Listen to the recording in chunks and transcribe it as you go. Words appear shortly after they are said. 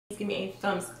give me a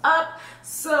thumbs up.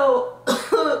 So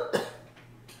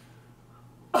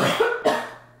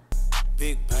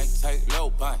big bank, take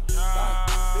low bank. Big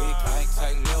bank,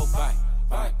 take low bank.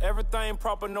 Everything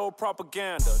proper, no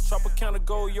propaganda. Chopper counter,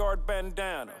 go yard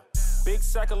bandana. Big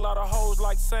sack, a lot of hoes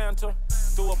like Santa.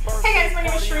 Hey guys, my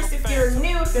name is Sharice. If you're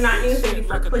new, if you're not new, thank you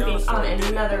for clicking on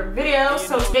another video.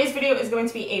 So today's video is going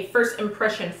to be a first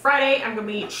impression Friday. I'm going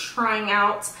to be trying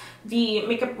out the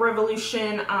Makeup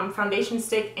Revolution foundation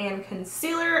stick and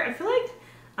concealer. I feel like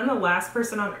I'm the last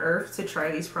person on earth to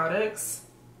try these products.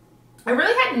 I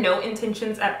really had no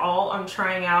intentions at all on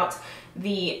trying out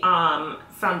the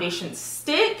foundation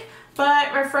stick,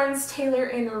 but my friends Taylor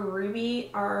and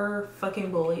Ruby are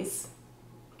fucking bullies.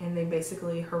 And they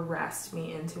basically harassed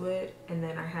me into it. And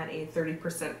then I had a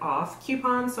 30% off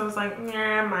coupon. So I was like,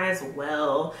 nah, might as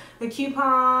well. A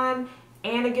coupon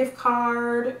and a gift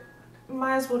card.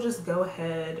 Might as well just go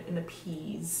ahead and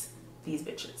appease these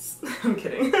bitches. I'm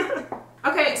kidding.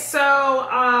 Okay,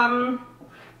 so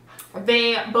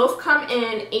they both come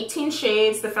in 18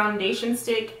 shades. The foundation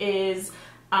stick is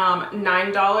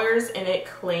 $9 and it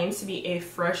claims to be a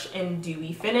fresh and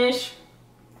dewy finish.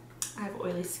 I have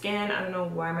oily skin. I don't know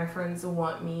why my friends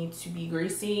want me to be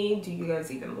greasy. Do you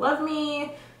guys even love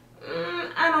me?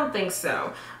 I don't think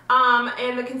so.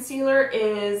 And the concealer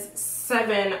is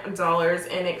 $7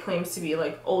 and it claims to be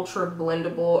like ultra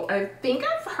blendable. I think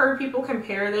I've heard people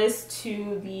compare this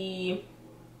to the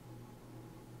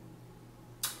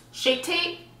Shape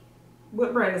Tape.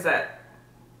 What brand is that?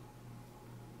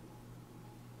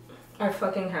 I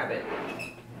fucking have it.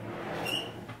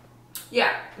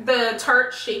 Yeah, the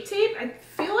Tarte Shape Tape. I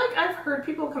feel like I've heard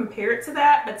people compare it to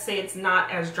that, but say it's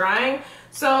not as drying.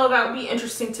 So that would be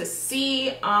interesting to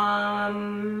see. I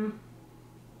don't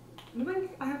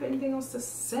think I have anything else to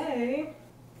say.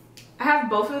 I have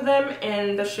both of them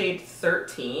in the shade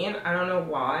 13. I don't know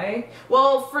why.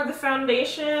 Well, for the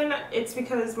foundation, it's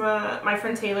because my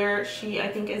friend Taylor, she I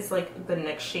think is like the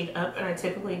next shade up, and I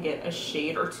typically get a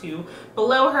shade or two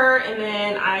below her, and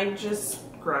then I just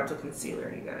grabbed a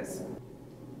concealer, you guys.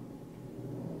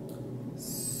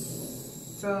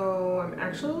 So I'm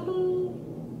actually a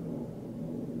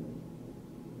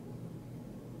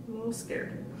little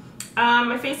scared.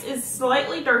 My face is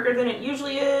slightly darker than it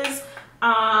usually is.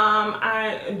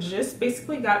 I just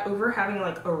basically got over having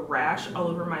like a rash all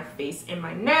over my face and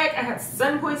my neck. I had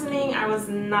sun poisoning. I was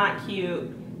not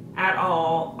cute at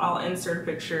all. I'll insert a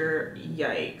picture.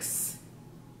 Yikes.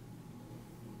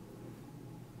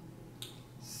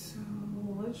 So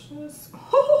let's just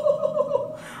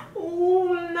oh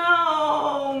no.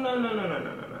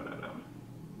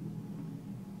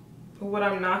 What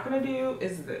I'm not gonna do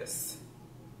is this.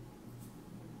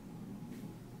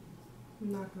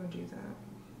 I'm not gonna do that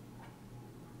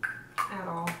at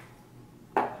all.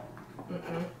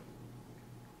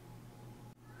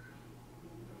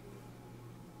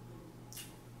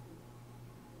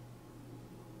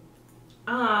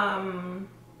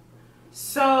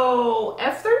 So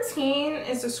F13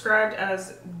 is described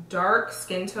as dark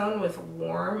skin tone with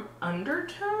warm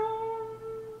undertones.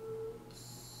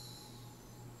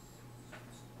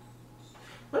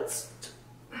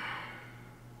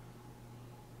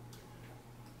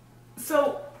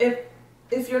 So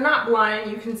if you're not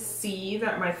blind, you can see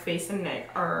that my face and neck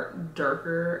are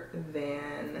darker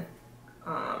than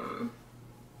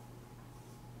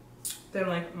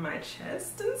like my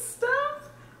chest and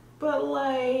stuff, but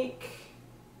like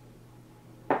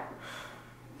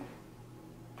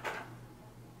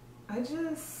I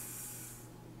just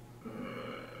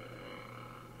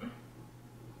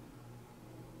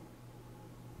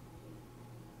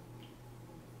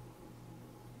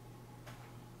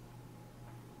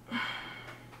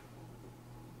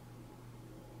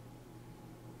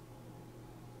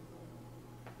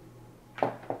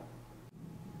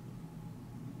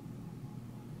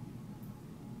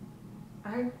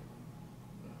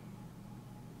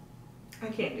I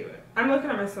can't do it. I'm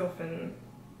looking at myself in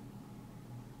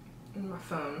my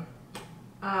phone.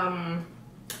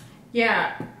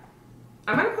 Yeah,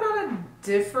 I'm gonna put on a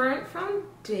different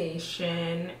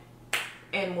foundation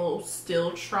and we'll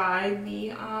still try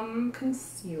the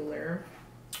concealer.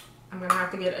 I'm gonna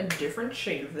have to get a different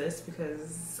shade of this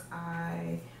because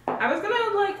I was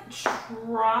gonna like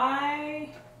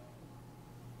try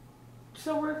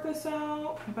to work this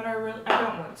out, but I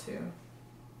don't want to.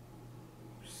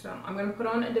 So I'm gonna put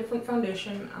on a different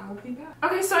foundation. I'll be back.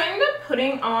 Okay, so I ended up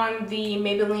putting on the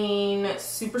Maybelline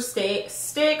Super Stay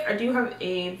Stick. I do have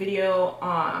a video,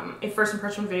 a first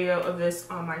impression video of this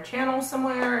on my channel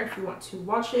somewhere if you want to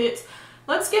watch it.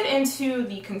 let's get into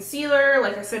the concealer.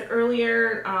 Like I said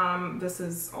earlier, this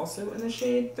is also in the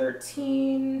shade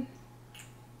 13.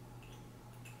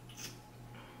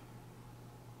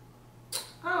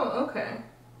 Oh, okay.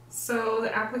 So the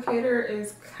applicator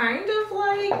is kind of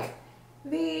like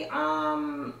the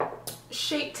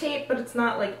Shape Tape, but it's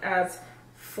not like as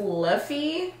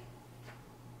fluffy.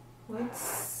 Let's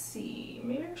see.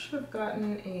 Maybe I should have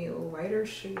gotten a lighter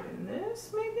shade in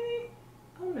this, maybe?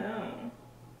 Oh no.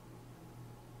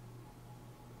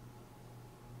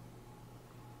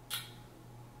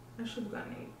 I should have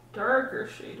gotten a darker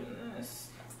shade in this.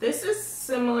 This is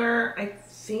similar, I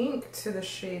think, to the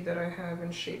shade that I have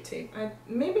in Shape Tape.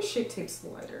 Maybe Shape Tape's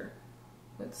lighter.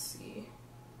 Let's see.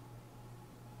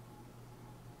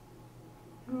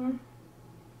 And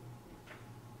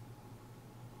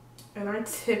I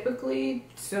typically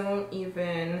don't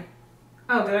even,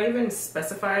 oh, did I even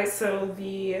specify? So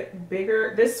the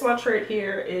bigger, this swatch right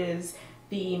here is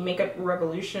the Makeup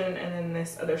Revolution, and then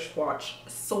this other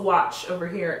swatch over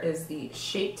here is the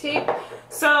Shape Tape.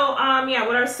 So yeah,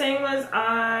 what I was saying was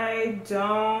I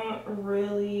don't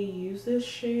really use this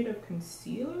shade of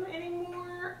concealer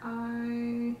anymore.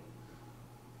 I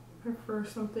prefer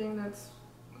something that's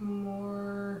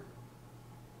more,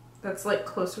 that's like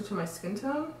closer to my skin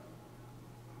tone.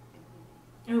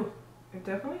 Oh, it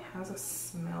definitely has a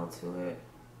smell to it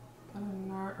that I'm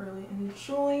not really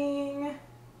enjoying.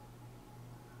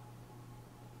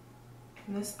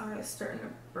 And this eye is starting to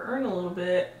burn a little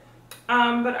bit.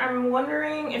 But I'm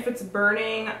wondering if it's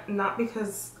burning not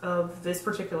because of this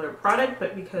particular product,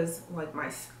 but because like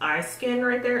my eye skin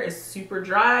right there is super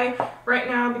dry right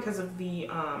now because of the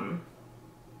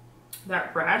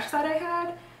that rash that I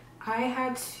had.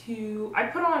 I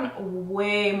put on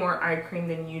way more eye cream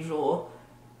than usual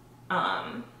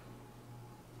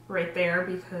right there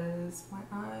because my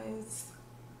eyes,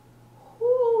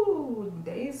 whoo,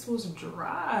 days was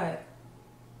dry.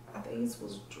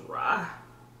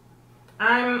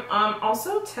 I'm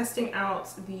also testing out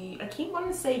the, I keep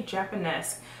wanting to say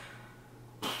Japanesque,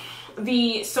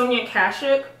 the Sonia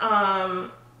Kashuk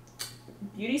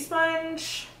beauty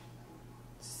sponge.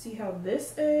 See how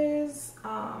this is.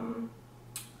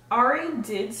 Ari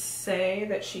did say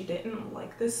that she didn't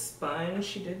like this sponge.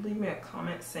 She did leave me a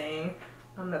comment saying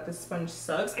that this sponge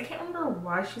sucks. I can't remember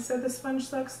why she said the sponge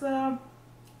sucks though.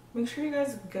 Make sure you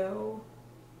guys go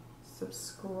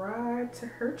subscribe to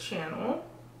her channel.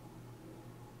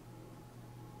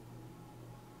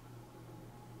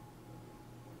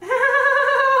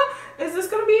 Is this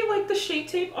gonna be like the Shape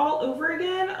Tape all over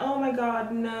again? Oh my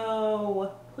god,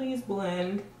 no. Please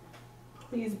blend.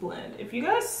 Please blend. If you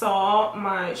guys saw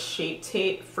my Shape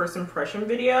Tape first impression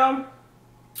video,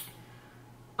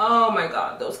 oh my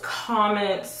god, those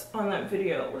comments on that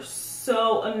video were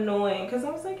so annoying because I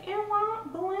was like, it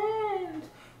won't blend.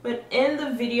 But in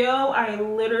the video, I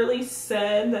literally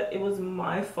said that it was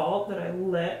my fault that I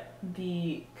let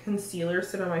the concealer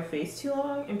sit on my face too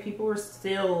long, and people were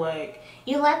still like,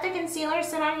 you let the concealer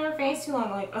sit on your face too long.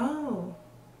 Like, oh,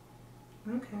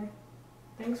 okay.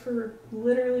 Thanks for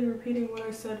literally repeating what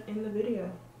I said in the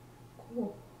video.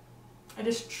 Cool. I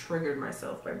just triggered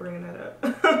myself by bringing that up.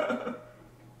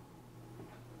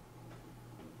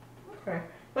 Okay.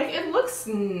 Like, it looks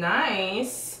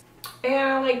nice.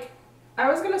 And, like, I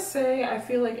was gonna say, I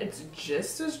feel like it's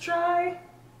just as dry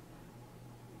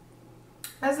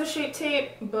as the Shape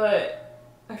Tape,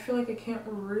 but I feel like I can't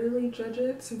really judge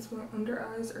it since my under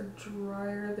eyes are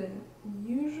drier than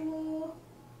usual.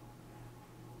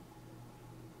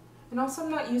 And also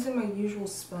I'm not using my usual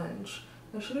sponge.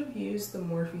 I should have used the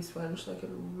Morphe sponge so I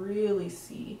could really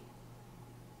see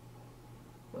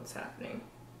what's happening.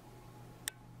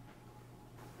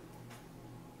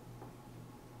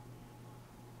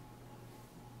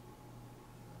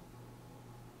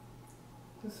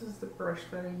 This is the brush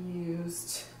that I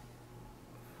used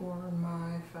for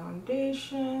my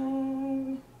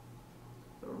foundation.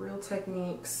 The Real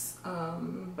Techniques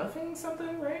buffing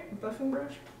something, right? Buffing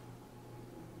brush.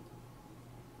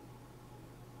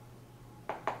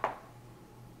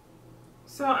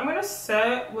 So I'm gonna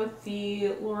set with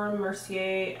the Laura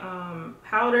Mercier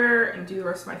powder and do the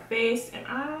rest of my face, and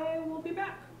I will be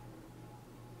back.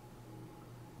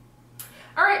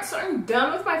 All right, so I'm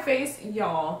done with my face,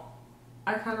 y'all.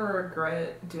 I kind of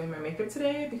regret doing my makeup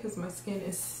today because my skin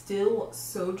is still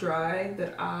so dry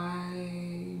that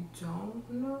I don't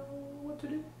know what to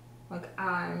do. Like,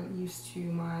 I'm used to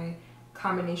my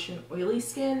combination oily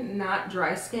skin, not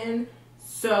dry skin.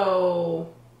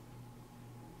 So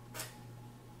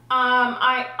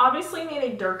I obviously need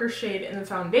a darker shade in the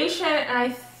foundation, and I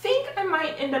think I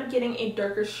might end up getting a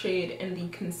darker shade in the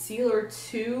concealer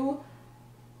too.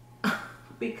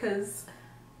 because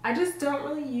I just don't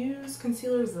really use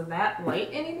concealers that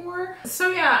light anymore. So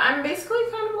yeah, I'm basically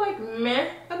kind of like meh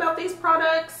about these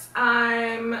products.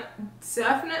 I'm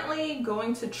definitely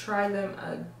going to try them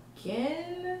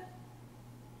again.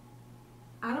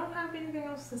 I don't have anything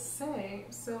else to say,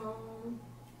 so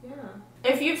yeah.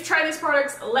 If you've tried these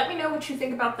products, let me know what you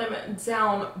think about them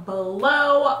down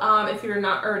below. If you're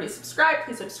not already subscribed,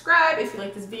 please subscribe. If you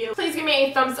like this video, please give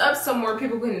me a thumbs up so more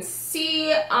people can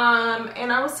see.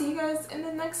 And I will see you guys in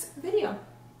the next video.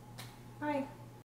 Bye.